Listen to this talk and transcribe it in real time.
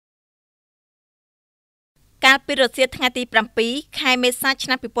កាលពីរសៀលថ្ងៃទី7 ខែមេសាឆ្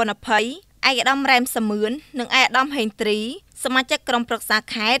នាំ2020 ឯកឧត្តមរ៉ែមសមឿននិងឯកឧត្តមហេងត្រីសមាជិកក្រុមប្រឹក្សា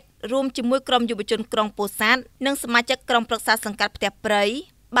ខេត្តរួមជាមួយក្រុមយុវជនក្រុងពោធិ៍សាត់និងសមាជិកក្រុមប្រឹក្សាសង្កាត់ផ្ទះព្រៃ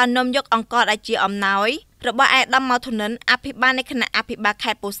បាននាំយកអង្ករដែលជាអំណោយរបស់ឯកឧត្តមម៉ៅធុនិនអភិបាលនៃគណៈអភិបាល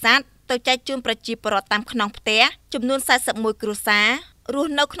ខេត្តពោធិ៍សាត់ទៅចែកជូនប្រជាពលរដ្ឋតាមខ្នងផ្ទះចំនួន41គ្រួសាររ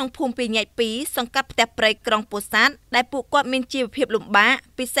ស់នៅក្នុងភូមិពីរញែក2សង្កាត់ផ្ទះព្រៃក្រុងពោធិ៍សាត់ដែលពួកគាត់មានជីវភាពលំបាក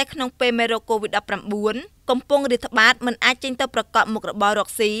ពិសេសក្នុងពេលមេរោគ COVID-19 កំពុងរាតត្បាតមិនអាចចេញទៅប្រកបមុខរបររក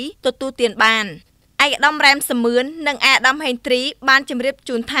ស៊ីទទួលទានបានឯកឧត្តមរ៉ែមសមឿននិងឯកឧត្តមហេងត្រីបានជម្រាប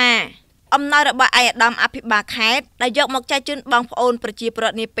ជូនថាអំណោយរបស់ឯកឧត្តមអភិបាលខេត្តដែលយកមកចែកជូនបងប្អូនប្រជាពលរ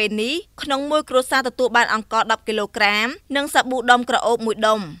ដ្ឋនាពេលនេះក្នុងមួយគ្រួសារទទួលបានអង្ករ10គីឡូក្រាមនិងសាប៊ូដុំក្រអូប1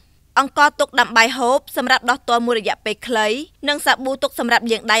ដុំអង្ករទុកដាំបាយហូបសម្រាប់ដោះទាល់មួយរយៈពេលខ្លីនិងសាប៊ូទុកសម្រាប់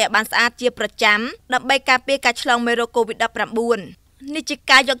លាងដៃឲ្យបានស្អាតជាប្រចាំដើម្បីការពារការឆ្លងមេរោគ COVID-19 នេះជា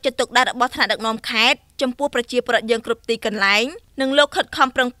ការយកចិត្តទុកដាក់របស់ថ្នាក់ដឹកនាំខេត្តចំពោះប្រជាពលរដ្ឋយើងគ្រប់ទីកន្លែងនិងលោកខិតខំ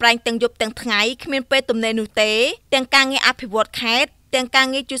ប្រឹងប្រែងទាំងយប់ទាំងថ្ងៃគ្មានពេលទំនេរនោះទេទាំងការងារអភិវឌ្ឍខេត្តទាំងការ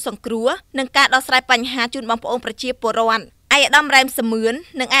ងារជួយសង្គ្រោះនិងការដោះស្រាយបញ្ហាជូនបងប្អូនប្រជាពលរដ្ឋឯកឧត្តមរ៉ែមសមឿន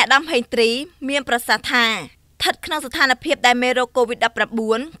និងឯកឧត្តមហេងត្រីមានប្រសាសន៍ថាស្ថិតក្នុងស្ថានភាពដែលមេរោគ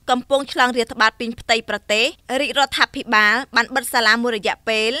COVID-19 កំពុងឆ្លងរាតត្បាតពីផ្ទៃប្រទេសរាជរដ្ឋាភិបាលបានបិទសាលាមួយរយៈ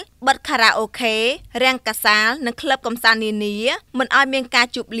ពេលបិទខារ៉ាអូខេរាំងកាសាលនិងក្លឹបកម្សាន្តនានាមិនឲ្យមានការ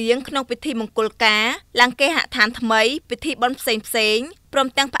ជួបលៀងក្នុងពិធីមង្គលការឡើងគេហដ្ឋានថ្មីពិធីបុណ្យផ្សេងព្រម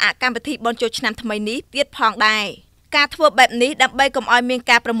ទាំងផ្អាកកម្មវិធីបុណ្យចូលឆ្នាំថ្មីនេះទៀតផងដែរការធ្វើបែបនេះដើម្បីកុំឲ្យមាន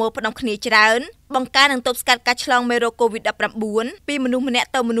ការប្រមូលផ្ដុំគ្នាច្រើនបង្ការនិងទប់ស្កាត់ការឆ្លងមេរោគ COVID-19 ពីមនុស្សម្នាក់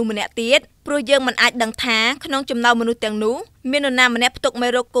ទៅមនុស្សម្នាក់ទៀតព្រោះយើងមិនអាចដឹងថាក្នុងចំណោមមនុស្សទាំងនោះមាននរណាម្នាក់ផ្ទុកមេ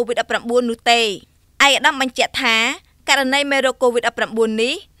រោគ COVID-19 នោះទេឯកឧត្តមបញ្ជាក់ថាករណីមេរោគ COVID-19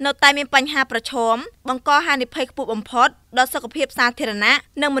 នេះនៅតែមានបញ្ហាប្រឈមបង្កហានិភ័យខ្ពស់បំផុតដល់សុខភាពសាធារណៈ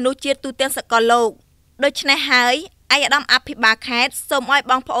និងមនុស្សជាតិទូទាំងសកលលោកដូច្នេះហើយឯកឧត្តមអភិបាលខេត្តសូមឲ្យ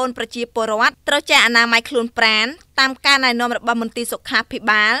បងប្អូនប្រជាពលរដ្ឋត្រូវចេះអនាម័យខ្លួនប្រាណតាមការណែនាំរបស់មន្ទីរសុខាភិ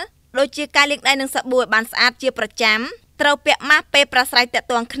បាលដូចជាការលាងដៃនឹងសាប៊ូឲ្យបានស្អាតជាប្រចាំត្រូវពាក់ម៉ាស់ពេលប្រាស្រ័យទាក់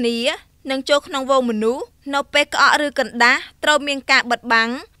ទងគ្នានិងចូលក្នុងហ្វូងមនុស្សនៅពេលក្អកឬកណ្ដាស់ត្រូវមានការបិទបាំង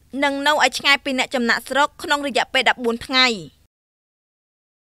និងនៅឲ្យឆ្ងាយពីអ្នកចំណាក់ស្រុកក្នុងរយៈពេល14ថ្ងៃ